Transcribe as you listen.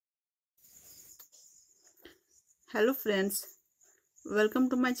Hello friends, welcome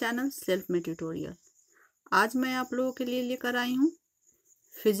to my channel self made tutorial. आज मैं आप लोगों के लिए लेकर आई हूँ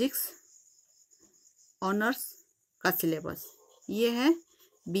फिजिक्स ऑनर्स का सिलेबस। ये है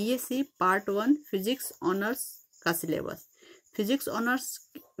बीएससी पार्ट 1 फिजिक्स ऑनर्स का सिलेबस। फिजिक्स ऑनर्स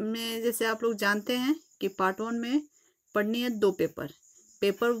में जैसे आप लोग जानते हैं कि पार्ट 1 में पढ़नी है 2 पेपर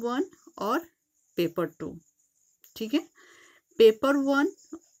 1 और पेपर 2। ठीक है, पेपर 1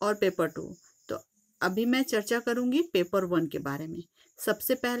 और पेपर 2। अभी मैं चर्चा करूंगी पेपर 1 के बारे में।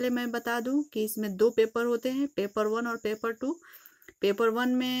 सबसे पहले मैं बता दूं कि इसमें 2 पेपर होते हैं, पेपर 1 और पेपर 2। पेपर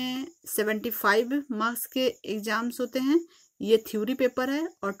 1 में 75 मार्क्स के एग्जाम्स होते हैं, ये थ्योरी पेपर है,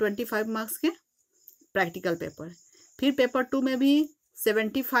 और 25 मार्क्स के प्रैक्टिकल पेपर। फिर पेपर 2 में भी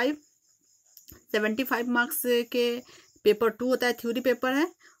 75 मार्क्स के पेपर 2 होता है, थ्योरी पेपर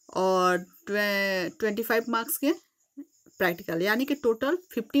है, और 25 मार्क्स के प्रैक्टिकल, यानी कि टोटल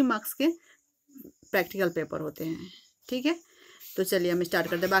 50 मार्क्स के प्रैक्टिकल पेपर होते हैं। ठीक है, तो चलिए हम स्टार्ट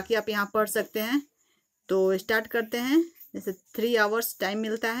करते हैं। बाकी आप यहाँ पढ़ सकते हैं। तो स्टार्ट करते हैं। जैसे 3 आवर्स टाइम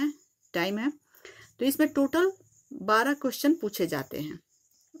है। तो इसमें टोटल 12 क्वेश्चन पूछे जाते हैं।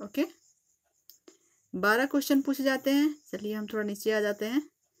 ओके, 12 क्वेश्चन पूछे जाते हैं। चलिए हम थोड़ा नीचे आ जाते हैं,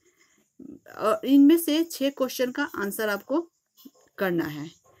 और इनमें से 6 क्वेश्चन का आंसर आपको करना है।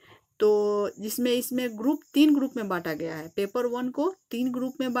 तो जिसमें इसमें 3 ग्रुप में बांटा गया है। पेपर 1 को 3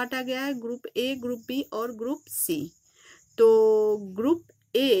 ग्रुप में बांटा गया है, ग्रुप ए, ग्रुप बी और ग्रुप सी। तो ग्रुप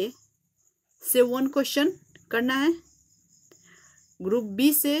ए से 1 क्वेश्चन करना है, ग्रुप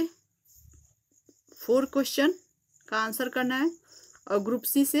बी से 4 क्वेश्चन का आंसर करना है, और ग्रुप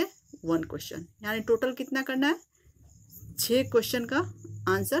सी से 1 क्वेश्चन, यानी टोटल कितना करना है? 6 क्वेश्चन का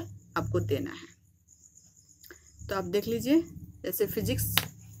आंसर आपको देना है। तो आप देख लीजिए, जैसे फिजिक्स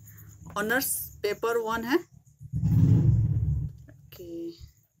ऑनर्स पेपर 1 है। ओके,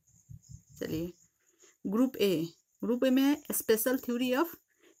 चलिए ग्रुप ए में है special theory of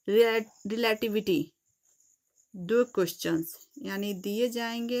relativity. 2 questions, यानी दिए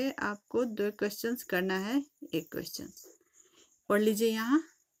जाएंगे आपको 2 क्वेश्चंस करना है। 1 क्वेश्चन पढ़ लीजिए, यहाँ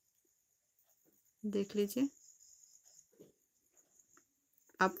देख लीजिए।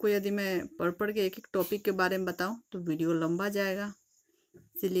 आपको यदि मैं पढ़ के एक टॉपिक के बारे में बताऊं तो वीडियो लंबा जाएगा,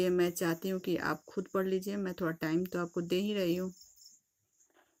 इसलिए मैं चाहती हूँ कि आप खुद पढ़ लीजिए। मैं थोड़ा टाइम तो आपको दे ही रही हूँ।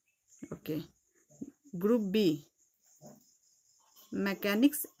 Okay, group B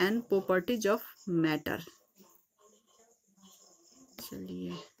mechanics and properties of matter.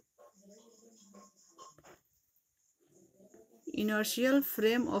 चलिए, inertial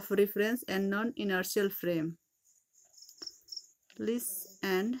frame of reference and non inertial frame, list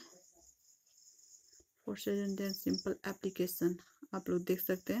and simple application. आप लोग देख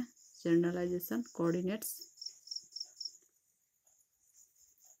सकते हैं, जनरलाइजेशन, कोऑर्डिनेट्स।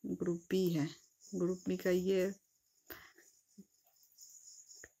 ग्रुप बी है। ग्रुप बी का ये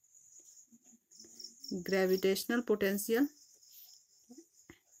ग्रेविटेशनल पोटेंशियल,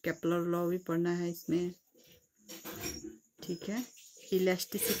 केपलर लॉ भी पढ़ना है इसमें। ठीक है,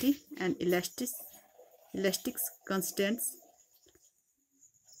 elasticity and elastic constants,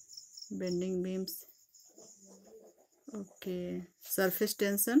 bending beams. Okay, surface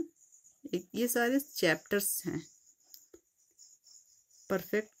tension, ये सारे चैप्टर्स हैं।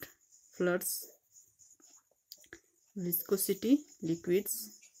 Perfect floods, viscosity, liquids.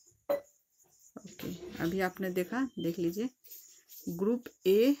 Okay, अभी आपने देखा, देख लीजिए ग्रुप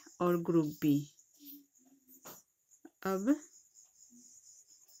ए और ग्रुप बी। अब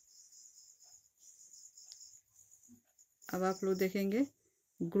आप लोग देखेंगे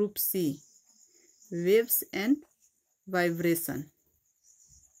group C, waves and vibration.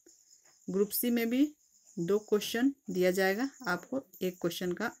 Group C में भी 2 क्वेश्चन दिया जाएगा, आपको 1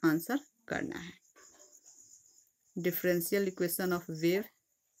 क्वेश्चन का आंसर करना है। Differential equation of wave,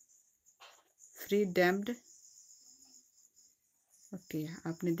 free damped. Okay,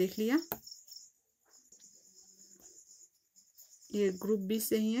 आपने देख लिया। ये ग्रुप बी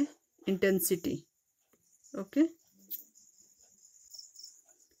से ही है, इंटेंसिटी। ओके,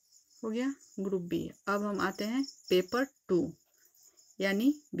 हो गया ग्रुप बी। अब हम आते हैं पेपर 2,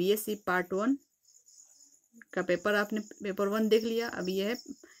 यानी बीएससी पार्ट 1 का पेपर। आपने पेपर 1 देख लिया। अब ये है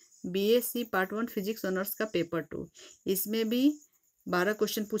बीएससी पार्ट 1 फिजिक्स ऑनर्स का पेपर 2। इसमें भी 12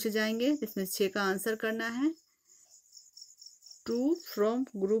 क्वेश्चन पूछे जाएंगे, जिसमें 6 का आंसर करना है। 2 फ्रॉम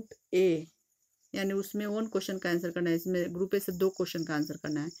ग्रुप ए, यानी उसमें 1 क्वेश्चन का आंसर करना है। इसमें ग्रुप ए से 2 क्वेश्चन का आंसर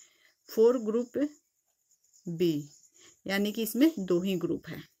करना है। 4 ग्रुप बी, यानी कि इसमें 2 ही ग्रुप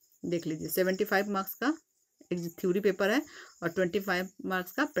है। देख लीजिए, 75 मार्क्स का एक थ्योरी पेपर है, और 25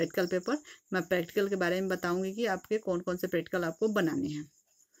 मार्क्स का प्रैक्टिकल पेपर। मैं प्रैक्टिकल के बारे में बताऊंगी कि आपके कौन कौन से प्रैक्टिकल आपको बनाने हैं।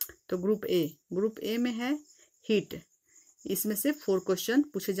 तो ग्रुप ए में है हीट। इसमें से 4 क्वेश्चन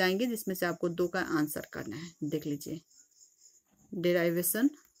पूछे जाएंगे जिसमें से आपको 2 का आंसर करना है। देख लीजिए, derivation,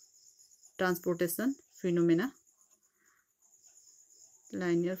 transportation, phenomena,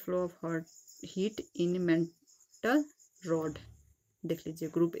 linear flow of heat in metal rod. देख लीजिए,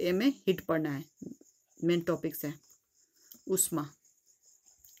 ग्रुप ए में हीट पढ़ना है, मेन टॉपिक्स है ऊष्मा।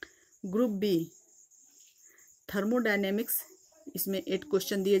 ग्रुप बी थर्मोडायनेमिक्स, इसमें 8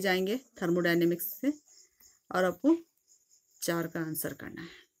 क्वेश्चन दिए जाएंगे थर्मोडायनेमिक्स से और आपको 4 का आंसर करना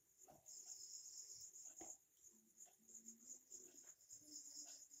है।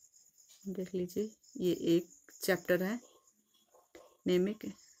 देख लीजिए, ये एक चैप्टर है नेमिक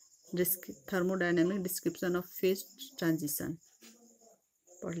thermodynamic description of phase transition,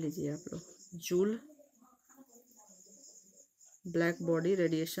 पढ़ लीजिए आप लोग। Joule, black body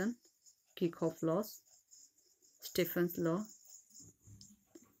radiation, kick off loss, Stefan's law,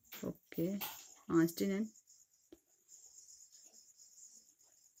 okay, Einstein and,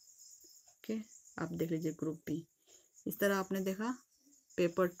 okay. आप देख लीजिए ग्रुप बी। इस तरह आपने देखा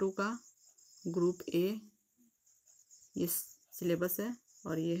पेपर 2 का ग्रुप ए, ये सिलेबस है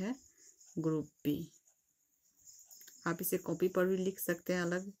और ये है ग्रुप बी। आप इसे कॉपी पर भी लिख सकते हैं,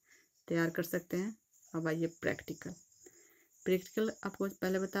 अलग तैयार कर सकते हैं। अब आइए प्रैक्टिकल। प्रैक्टिकल आपको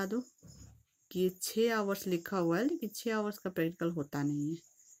पहले बता दूं कि 6 आवर्स लिखा हुआ है, लेकिन 6 आवर्स का प्रैक्टिकल होता नहीं है।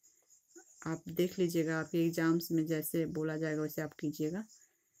 आप देख लीजिएगा, आपके एग्जाम्स में जैसे बोला जाएगा वैसे आप कीजिएगा।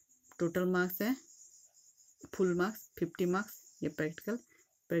 टोटल मार्क्स है, फुल मार्क्स 50 मार्क्स। ये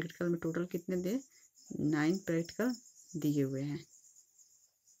प्रैक्टिकल में टोटल कितने दे, 9 प्रैक्टिकल दिए हुए हैं।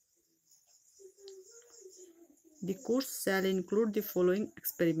 The course shall include the following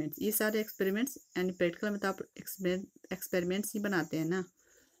experiments. ये सारे एक्सपेरिमेंट्स, यानी प्रैक्टिकल में तो आप एक्सपेरिमेंट्स ही बनाते हैं ना,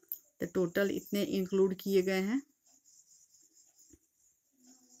 तो टोटल इतने इंक्लूड किए गए हैं।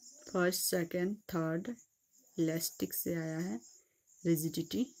 फर्स्ट, सेकंड, थर्ड, इलास्टिक से आया है,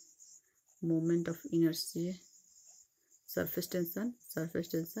 rigidity, moment of inertia, surface tension,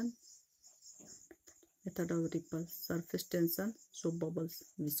 method of ripple, surface tension, soap bubbles,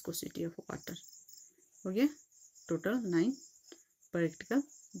 viscosity of water. हो गया, टोटल 9 प्रैक्टिकल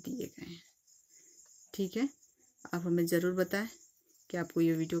दिए गए हैं। ठीक है, आप हमें ज़रूर बताएं कि आपको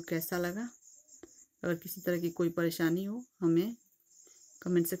ये वीडियो कैसा लगा। अगर किसी तरह की कोई परेशानी हो हमें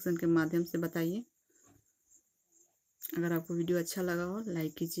कमेंट सेक्शन के माध्यम से बताइए। अगर आपको वीडियो अच्छा लगा हो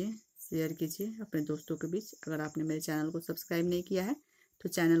लाइक कीजिए, शेयर कीजिए अपने दोस्तों के बीच। अगर आपने मेरे चैनल को सब्सक्राइब नहीं किया है तो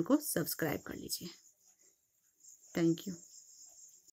चैनल को सब्सक्राइब कर लीजिए। Thank you.